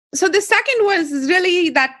So the second was really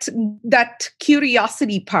that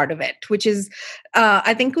curiosity part of it, which is,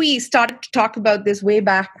 I think we started to talk about this way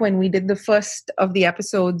back when we did the first of the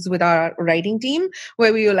episodes with our writing team,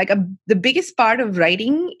 where we were like, the biggest part of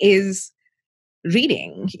writing is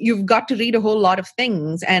reading. You've got to read a whole lot of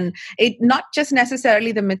things, and it not just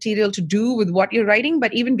necessarily the material to do with what you're writing,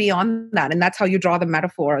 but even beyond that. And that's how you draw the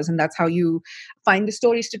metaphors, and that's how you find the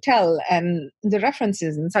stories to tell and the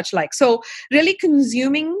references and such like. So really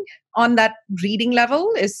consuming on that reading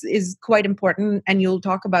level is quite important, and you'll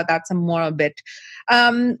talk about that some more a bit.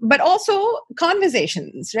 But also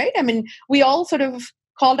conversations, right? I mean, we all sort of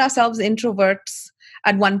called ourselves introverts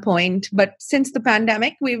at one point, but since the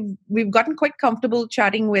pandemic, we've gotten quite comfortable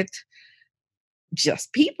chatting with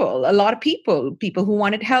just people, a lot of people who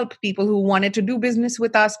wanted help, people who wanted to do business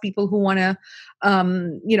with us, people who want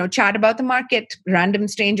to chat about the market, random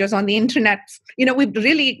strangers on the internet. We've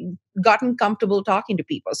really gotten comfortable talking to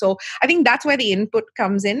people. So I think that's where the input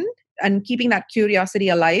comes in, and keeping that curiosity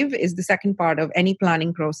alive is the second part of any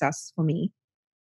planning process for me.